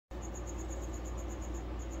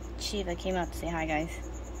Shiva came out to say hi, guys.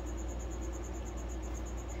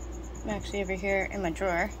 I'm actually over here in my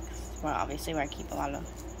drawer. Well, obviously where I keep a lot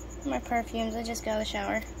of my perfumes. I just got out of the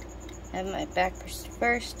shower. I have my back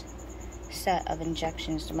first set of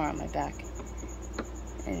injections tomorrow on my back.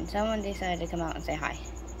 And someone decided to come out and say hi.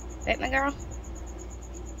 Right, my girl?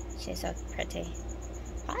 She's so pretty.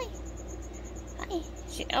 Hi. Hi.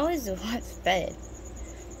 She always wants fed.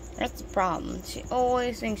 That's the problem. She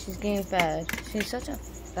always thinks she's getting fed. She's such a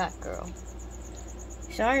fat girl.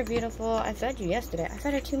 Sorry, beautiful. I fed you yesterday. I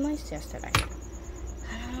fed her 2 mice yesterday.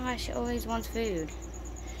 I don't know why she always wants food.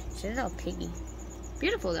 She's a little piggy.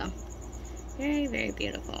 Beautiful, though. Very, very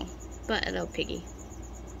beautiful. But a little piggy.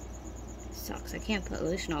 Sucks. I can't put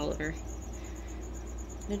lotion all over.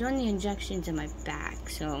 They're doing the injections in my back,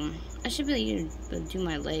 so I should be able to do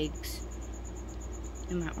my legs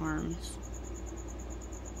and my arms.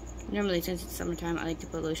 Normally, since it's summertime, I like to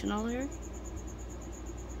put lotion all over.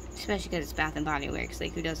 Especially because it's Bath and Body Works.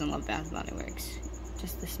 Like, who doesn't love Bath and Body Works?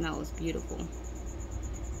 Just the smell is beautiful.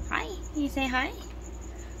 Hi. Can you say hi?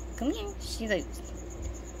 Come here. She's like,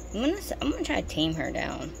 I'm gonna try to tame her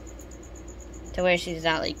down to where she's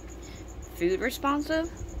not like food responsive.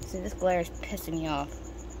 See, this glare is pissing me off.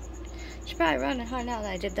 She's probably running hard now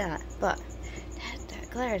that I did that, but that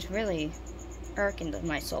glare is really irking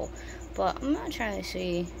my soul. But I'm gonna try to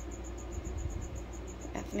see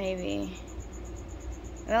if maybe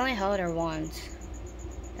I only held her once.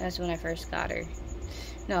 That's when I first got her.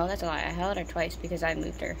 No, that's a lie. I held her twice because I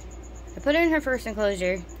moved her. I put her in her first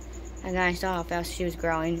enclosure, and then I saw how fast she was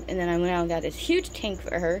growing, and then I went out and got this huge tank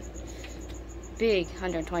for her. Big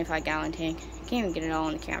 125-gallon tank. I can't even get it all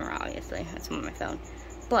on the camera, obviously. That's on my phone.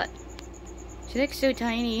 But she looks so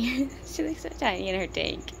tiny. She looks so tiny in her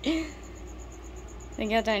tank.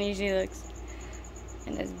 Think how tiny she looks.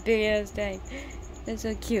 And this big ass tank. That's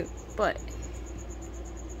so cute. But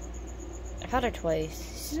I held her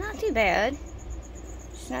twice. She's not too bad.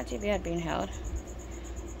 She's not too bad being held.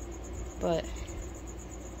 But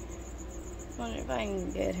I wonder if I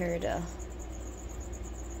can get her to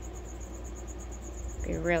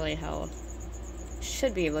be really held.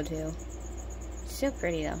 Should be able to. She's so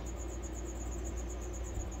pretty though.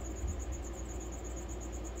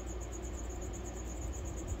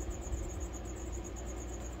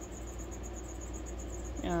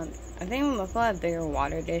 I think I'm gonna put a bigger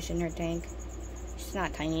water dish in her tank. She's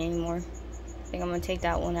not tiny anymore. I think I'm gonna take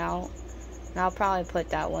that one out. And I'll probably put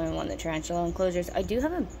that one in one of the tarantula enclosures. I do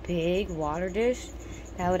have a big water dish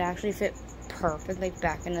that would actually fit perfectly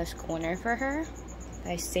back in this corner for her.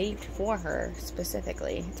 That I saved for her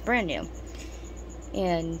specifically. It's brand new.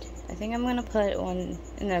 And I think I'm gonna put one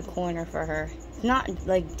in the corner for her. It's not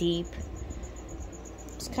like deep.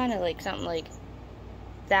 It's kind of like something like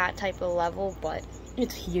that type of level, but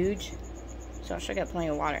it's huge. So she'll get plenty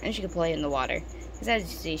of water. And she can play in the water. Because as you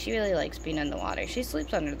see, she really likes being in the water. She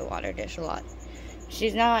sleeps under the water dish a lot.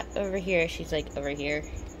 She's not over here. She's like over here.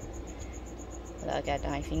 Look at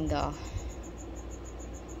my finger.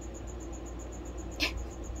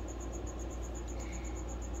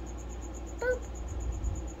 Boop.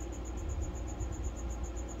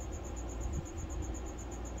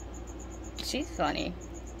 She's funny.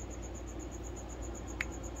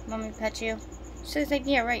 Mommy pet you? She's like,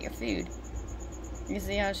 yeah, right, your food. You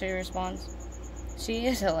see how she responds? She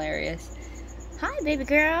is hilarious. Hi, baby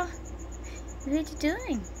girl. What are you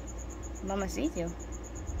doing? Mama sees you.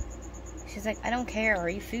 She's like, I don't care. Are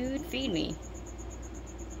you food? Feed me.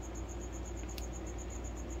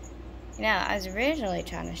 Now, I was originally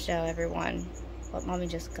trying to show everyone what Mommy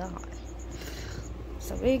just got.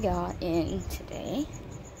 So we got in today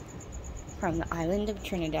from the island of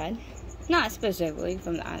Trinidad. Not specifically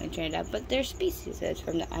from the island of Trinidad, but their species is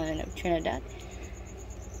from the island of Trinidad.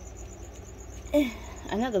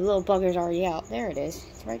 I know the little bugger's already out. There it is.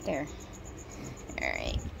 It's right there.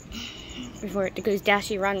 Alright. Before it goes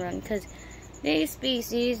dashy run. Because these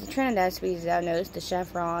species, the Trinidad species I've noticed, the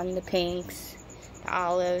chevron, the pinks, the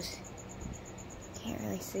olives. Can't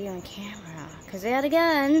really see on camera. Because yet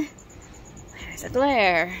again, there's a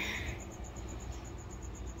glare.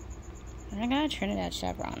 I got a Trinidad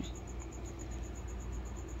chevron.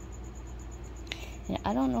 And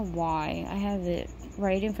I don't know why. I have it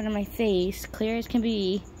right in front of my face, clear as can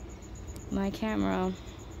be. My camera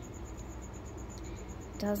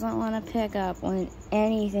doesn't want to pick up on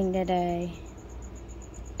anything today.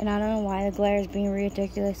 And I don't know why the glare is being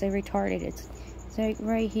ridiculously retarded. It's like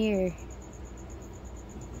right here.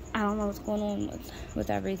 I don't know what's going on with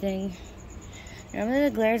everything. Normally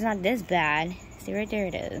the glare is not this bad. See, right there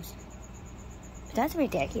it is. But that's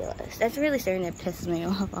ridiculous. That's really starting to piss me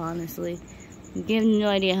off, honestly. You have no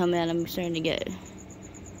idea how mad I'm starting to get.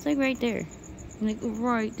 It's like right there. Like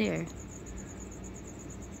right there.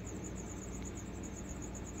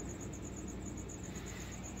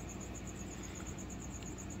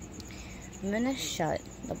 I'm gonna shut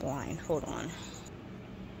the blind. Hold on.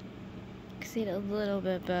 See it a little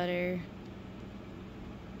bit better.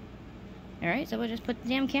 Alright, so we'll just put the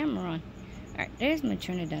damn camera on. Alright, there's my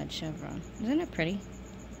Trinidad chevron. Isn't it pretty?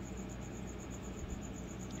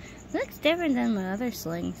 Looks different than my other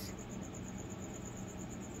slings.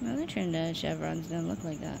 My other Trinidad chevrons don't look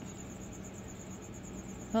like that.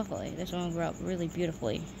 Hopefully, this one will grow up really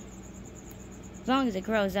beautifully. As long as it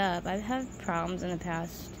grows up. I've had problems in the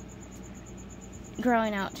past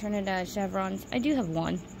growing out Trinidad chevrons. I do have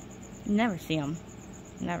one. Never see them.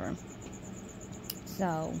 Never.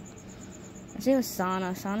 So, I see with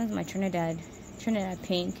Sana. Sana's my Trinidad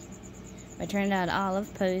pink. My Trinidad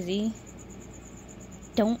olive posy.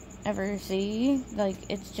 Don't ever see. Like,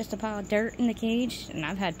 it's just a pile of dirt in the cage. And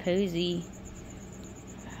I've had posy.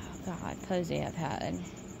 Oh, God. Posy I've had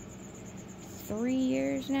 3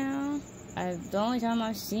 years now. The only time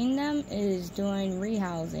I've seen them is doing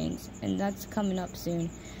rehousings. And that's coming up soon.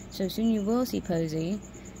 So soon you will see posy.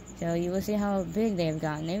 So you will see how big they've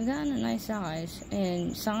gotten. They've gotten a nice size.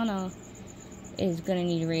 And Sana is going to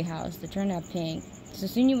need a rehouse. The Trinidad pink. So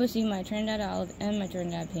soon you will see my Trinidad olive and my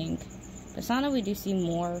Trinidad pink. But Sana we do see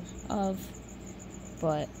more of.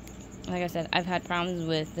 But like I said, I've had problems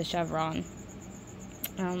with the chevron.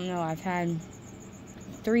 I don't know. I've had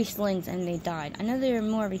 3 slings and they died. I know they're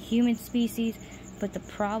more of a human species. But the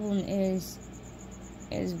problem is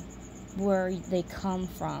where they come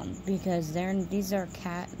from, because they're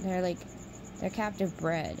captive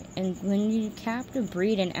bred, and when you captive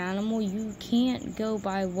breed an animal, you can't go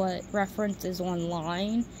by what references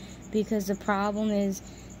online, because the problem is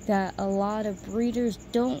that a lot of breeders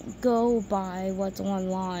don't go by what's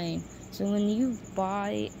online. So when you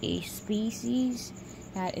buy a species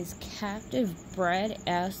that is captive bred,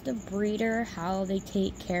 ask the breeder how they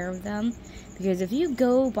take care of them, because if you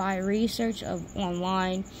go by research of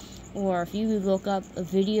online, or if you look up a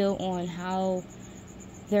video on how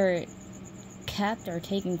they're kept or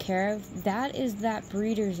taken care of, that is that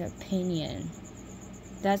breeder's opinion.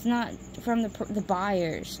 That's not from the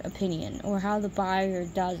buyer's opinion, or how the buyer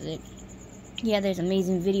does it. Yeah, there's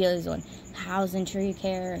amazing videos on housing tree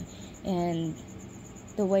care and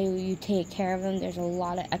the way you take care of them. There's a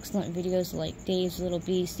lot of excellent videos like Dave's Little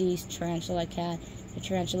Beasties, Tarantula Cat, the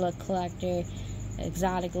Tarantula Collector,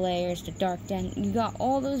 Exotic Layers, the Dark Den. You got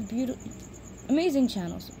all those beautiful, amazing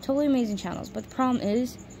channels, totally amazing channels. But the problem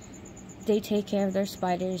is, they take care of their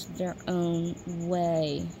spiders their own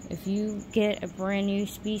way. If you get a brand new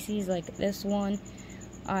species like this one,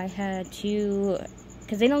 I had to,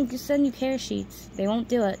 because they don't send you care sheets. They won't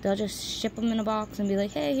do it. They'll just ship them in a box and be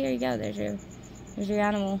like, hey, here you go. There's your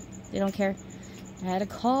animal. They don't care. I had to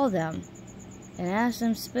call them and ask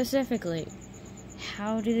them specifically,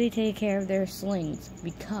 how do they take care of their slings?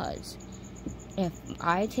 Because if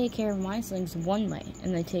I take care of my slings one way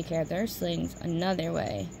and they take care of their slings another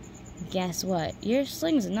way, guess what? Your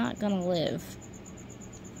sling's not gonna live.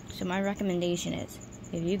 So my recommendation is,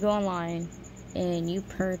 if you go online and you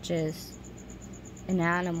purchase an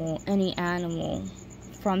animal, any animal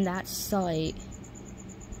from that site,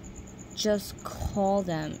 just call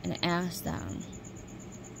them and ask them,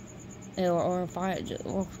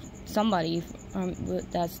 or somebody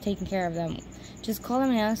that's taking care of them, just call them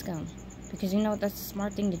and ask them, because you know that's a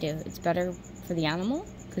smart thing to do. It's better for the animal,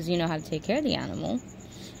 because you know how to take care of the animal,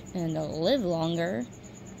 and they'll live longer.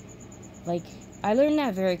 Like, I learned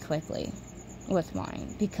that very quickly with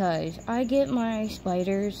mine, because I get my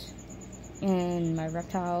spiders and my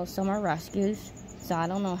reptiles, some are rescues, so I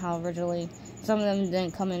don't know how originally, some of them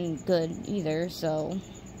didn't come in good either, so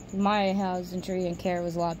my house and tree and care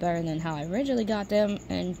was a lot better than how I originally got them,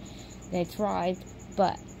 and they thrived.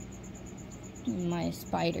 But my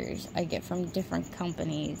spiders I get from different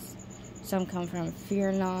companies. Some come from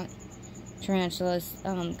Fear Not Tarantulas,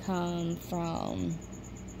 come from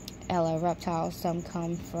Ella Reptiles, some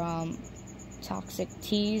come from Toxic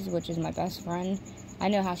Teas, which is my best friend. I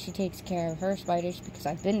know how she takes care of her spiders because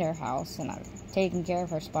I've been to her house and I've taken care of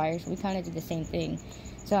her spiders. We kind of do the same thing.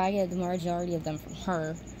 So I get the majority of them from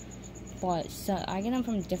her. But so I get them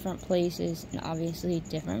from different places, and obviously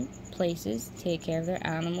different places take care of their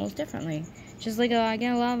animals differently. Just like I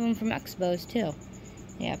get a lot of them from expos too.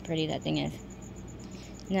 Yeah, pretty that thing is.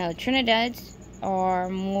 Now, Trinidads are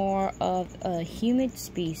more of a humid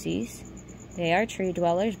species. They are tree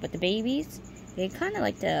dwellers, but the babies, they kind of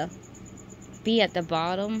like to be at the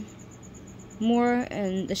bottom more,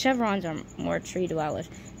 and the chevrons are more tree dwellers.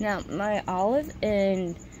 Now, my olive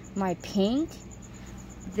and my pink,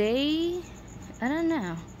 I don't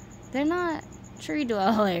know, they're not tree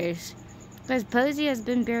dwellers. Because Posey has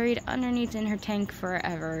been buried underneath in her tank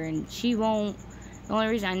forever, and she won't. The only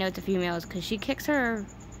reason I know it's a female is because she kicks her,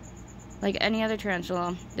 like any other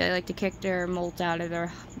tarantula. They like to kick their molts out of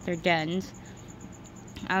their dens.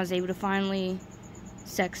 I was able to finally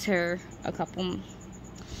sex her a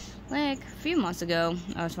few months ago.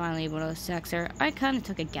 I was finally able to sex her. I kind of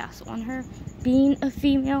took a guess on her being a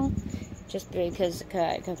female, just because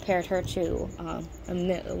I compared her to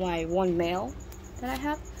my one male that I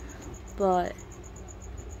have. But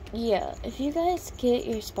yeah, if you guys get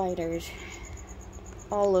your spiders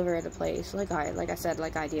all over the place, like I said,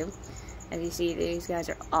 like I do, as you see, these guys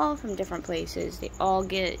are all from different places. They all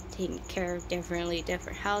get taken care of differently,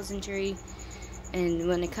 different housing tree. And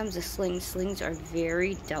when it comes to slings are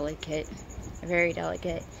very delicate, very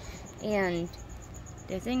delicate. And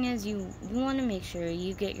the thing is, you want to make sure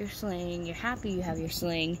you get your sling. You're happy you have your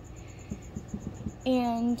sling.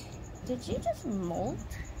 And did you just molt?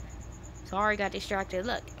 Sorry, got distracted.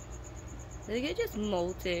 Look, it just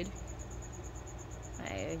molted.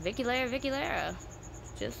 Vicky Lara,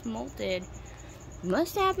 just molted.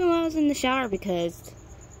 Must have happened when I was in the shower, because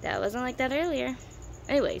that wasn't like that earlier.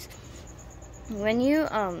 Anyways, when you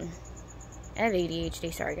I have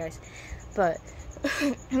ADHD, sorry guys, but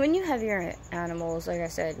when you have your animals, like I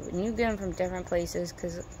said, when you get them from different places,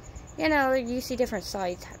 because you know, you see different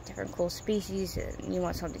sites have different cool species, and you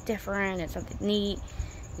want something different and something neat.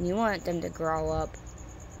 And you want them to grow up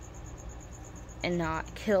and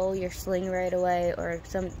not kill your sling right away, or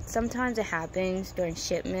sometimes it happens during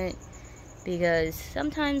shipment, because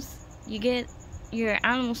sometimes you get your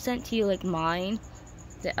animals sent to you, like mine.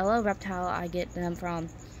 The LO reptile I get them from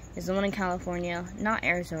is the one in California, not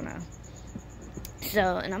Arizona.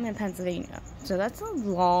 So, and I'm in Pennsylvania, so that's a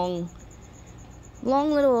long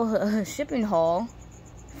little shipping haul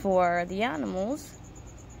for the animals.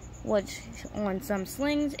 Which, on some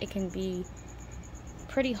slings, it can be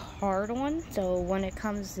pretty hard on. So when it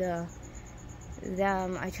comes to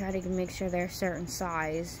them, I try to make sure they're a certain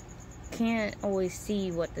size. Can't always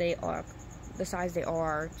see what they are, the size they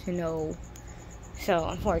are, to know. So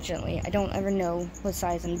unfortunately, I don't ever know what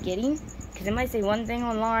size I'm getting, because it might say one thing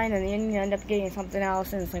online and then you end up getting something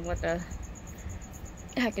else, and it's like, what the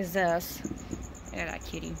heck is this? Look at that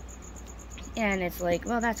cutie. And it's like,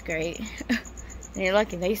 well, that's great. And you're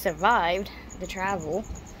lucky they survived the travel.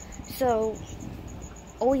 So,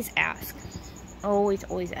 always ask.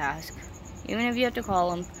 Always ask. Even if you have to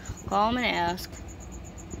call them and ask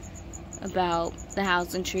about the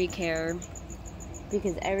house and tree care.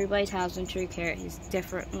 Because everybody's house and tree care is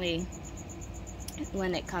differently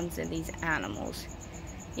when it comes to these animals.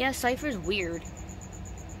 Yeah, Cypher's weird.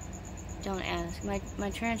 Don't ask. My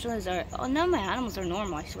tarantulas are... Oh, no, my animals are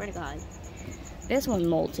normal, I swear to God. This one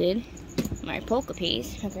molted. My polka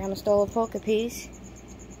piece. My grandma stole a polka piece.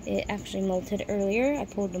 It actually molted earlier. I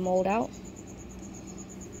pulled the mold out.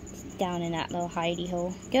 It's down in that little hidey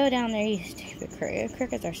hole. Go down there, you stupid cricket.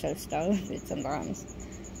 Crickets are so stupid sometimes.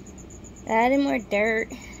 Adding more dirt,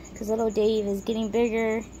 because little Dave is getting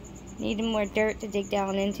bigger. Needing more dirt to dig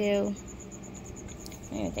down into.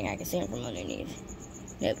 I don't think I can see him from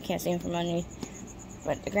underneath. Nope, can't see him from underneath.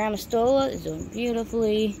 But the Grandma Stola is doing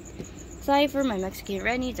beautifully. Cypher, my Mexican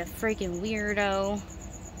Red, needs a freaking weirdo.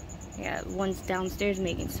 I got one's downstairs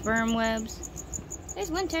making sperm webs.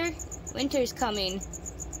 There's Winter. Winter's coming.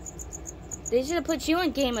 They should have put you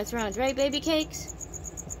on Game of Thrones, right, baby cakes?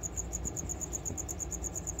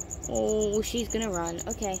 Oh, she's gonna run.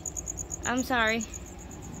 Okay. I'm sorry.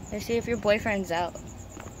 Let's see if your boyfriend's out.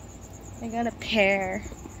 I got a pair.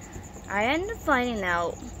 I ended up finding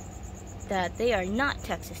out that they are not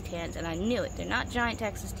Texas tans, and I knew it. They're not giant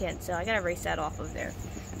Texas tans, so I gotta erase that off of there.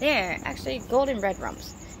 They're actually golden red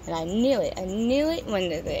rumps, and I knew it. I knew it when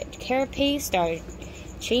the carapace started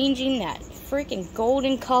changing that freaking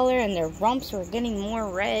golden color, and their rumps were getting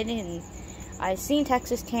more red. And I've seen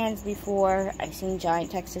Texas tans before. I've seen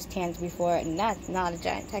giant Texas tans before, and that's not a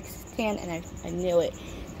giant Texas tan, and I knew it.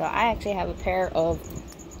 So I actually have a pair of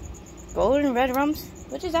golden red rumps,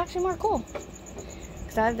 which is actually more cool.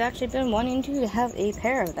 Because I've actually been wanting to have a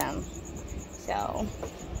pair of them. So,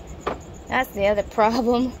 that's the other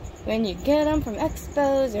problem. When you get them from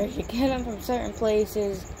expos, or you get them from certain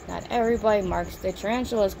places, not everybody marks the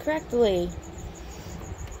tarantulas correctly.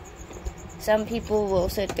 Some people will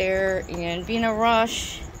sit there and be in a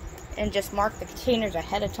rush and just mark the containers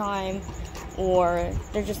ahead of time, or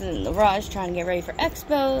they're just in the rush trying to get ready for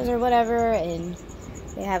expos or whatever, and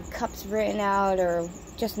they have cups written out, or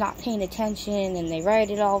just not paying attention, and they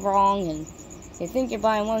write it all wrong, and You think you're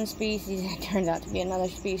buying one species, and it turns out to be another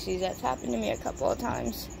species. That's happened to me a couple of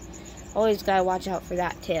times. Always gotta watch out for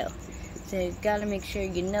that too. So you gotta make sure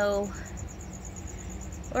you know,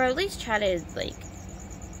 or at least try to like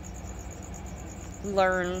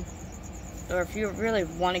learn, or if you really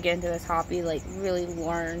want to get into this hobby, like really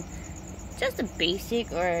learn just the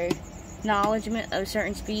basic or acknowledgement of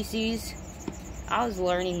certain species. I was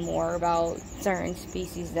learning more about certain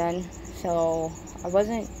species then, so I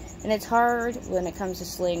wasn't, and it's hard when it comes to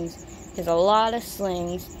slings, because a lot of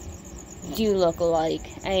slings do look alike.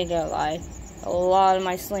 I ain't gonna lie. A lot of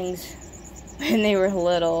my slings, when they were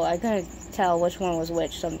little, I couldn't tell which one was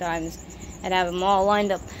which sometimes. I'd have them all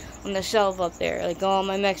lined up on the shelf up there, like all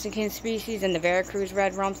my Mexican species and the Veracruz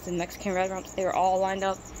red rumps and Mexican red rumps, they were all lined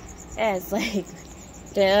up. And it's like,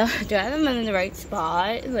 do I have them in the right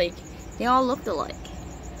spot? Like, they all looked alike.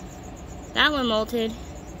 That one molted.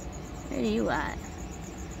 Where are you at?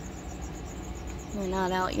 We're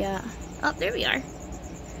not out yet. Oh, there we are.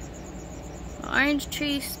 Orange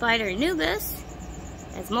tree spider nubis.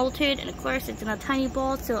 It's molted, and of course it's in a tiny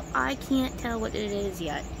ball, so I can't tell what it is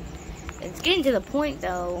yet. It's getting to the point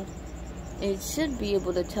though, it should be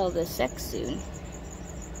able to tell the sex soon.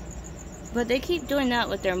 But they keep doing that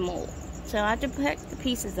with their molt. So I have to pick the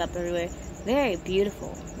pieces up everywhere. Very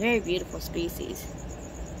beautiful species.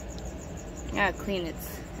 I gotta clean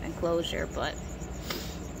its enclosure, but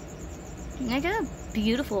look how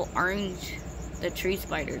beautiful orange the tree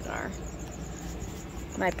spiders are.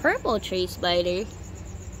 My purple tree spider,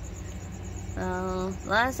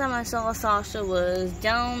 last time I saw Sasha was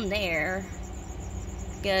down there,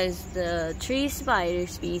 because the tree spider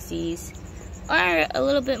species are a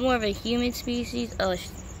little bit more of a humid species. Oh,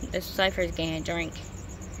 this Cypher's getting a drink.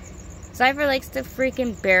 Cypher likes to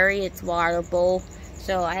freaking bury its water bowl,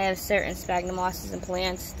 so I have certain sphagnum mosses and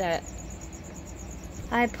plants that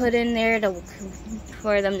I put in there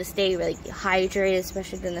for them to stay really hydrated,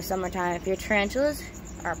 especially in the summertime. If your tarantulas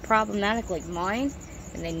are problematic like mine,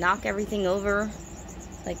 and they knock everything over,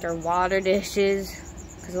 like their water dishes,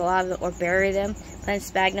 because a lot of it, or bury them, plant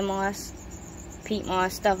sphagnum moss, peat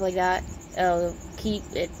moss, stuff like that. It'll keep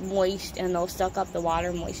it moist, and they'll suck up the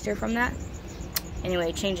water moisture from that.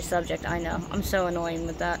 Anyway, change the subject, I know. I'm so annoying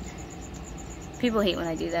with that. People hate when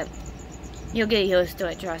I do that. You'll get used to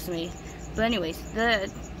it, trust me. But anyways,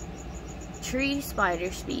 the tree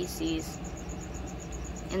spider species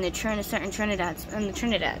and certain trinidads,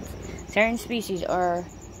 certain species are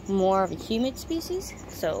more of a humid species,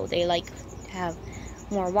 so they like to have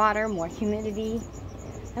more water, more humidity.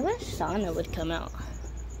 I wish Sana would come out,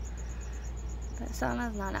 but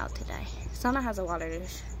Sana's not out today. Sana has a water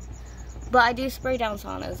dish, but I do spray down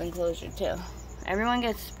Sana's enclosure too. Everyone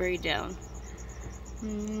gets sprayed down.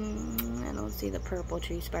 I don't see the purple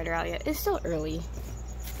tree spider out yet. It's still early.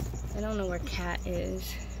 I don't know where Cat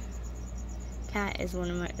is. Cat is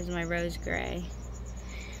my rose gray.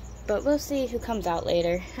 But we'll see who comes out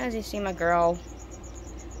later. As you see, my girl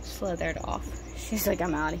slithered off. She's like,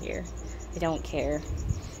 I'm out of here. I don't care.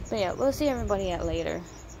 But yeah, we'll see everybody out later.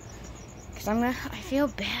 Cause I feel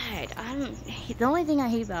bad. The only thing I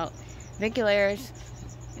hate about viculaires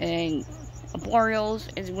and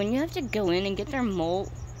arboreals is when you have to go in and get their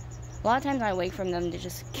molt. A lot of times I wait for them to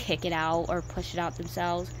just kick it out or push it out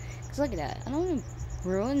themselves. Cause look at that. I don't want to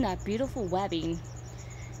ruin that beautiful webbing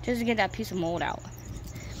just to get that piece of mold out.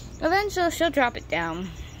 Eventually she'll drop it down.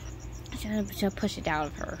 She'll push it out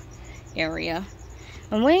of her area.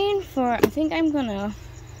 I'm waiting for, I think I'm gonna,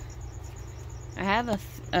 I have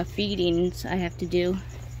a feedings I have to do.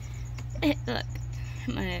 Look,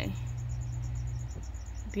 my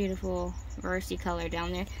beautiful rusty color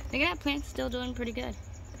down there. Look at that plant's still doing pretty good.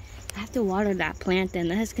 I have to water that plant then.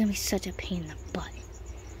 That's gonna be such a pain in the butt.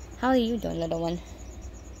 How are you doing, little one?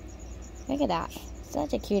 Look at that.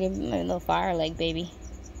 Such a cutie little fire leg baby.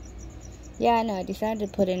 Yeah, I know. I decided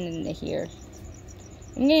to put it into here.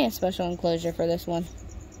 I'm getting a special enclosure for this one.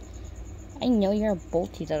 I know you're a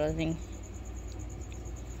bolty, the other thing.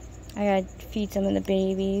 I gotta feed some of the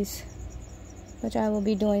babies, which I will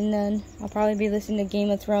be doing then. I'll probably be listening to Game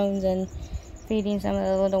of Thrones and feeding some of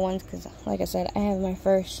the little ones, because like I said, I have my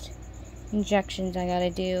first injections I gotta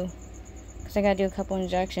do, because I gotta do a couple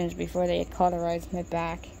injections before they cauterize my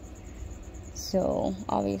back. So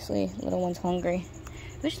obviously little one's hungry.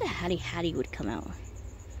 I wish the Hattie would come out.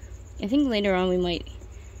 I think later on we might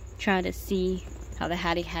try to see how the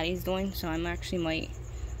Hattie is doing, so I'm actually might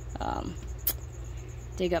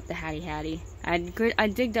dig up the Hattie. I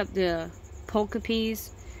digged up the polka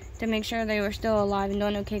peas to make sure they were still alive and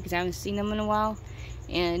doing okay, because I haven't seen them in a while,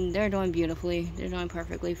 and they're doing beautifully. They're doing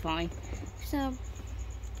perfectly fine. So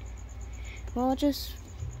we'll just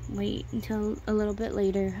wait until a little bit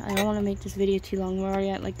later. I don't want to make this video too long. We're already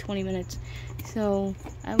at like 20 minutes. So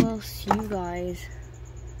I will see you guys.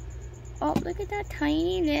 Oh, look at that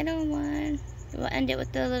tiny little one. We'll end it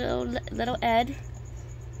with the little Ed,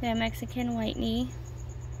 the Mexican white knee.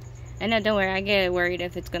 I know, don't worry, I get worried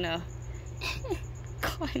if it's gonna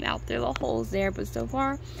climb out through the holes there, but so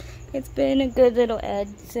far it's been a good little Ed,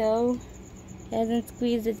 so it hasn't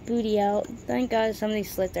squeezed its booty out. Thank God some of these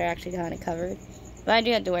slits are actually kind of covered, but I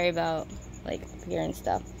do have to worry about like fear and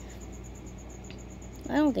stuff.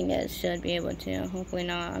 I don't think it should be able to. Hopefully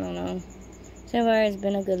not. I don't know. So far it's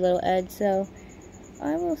been a good little Ed, so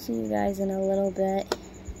I will see you guys in a little bit.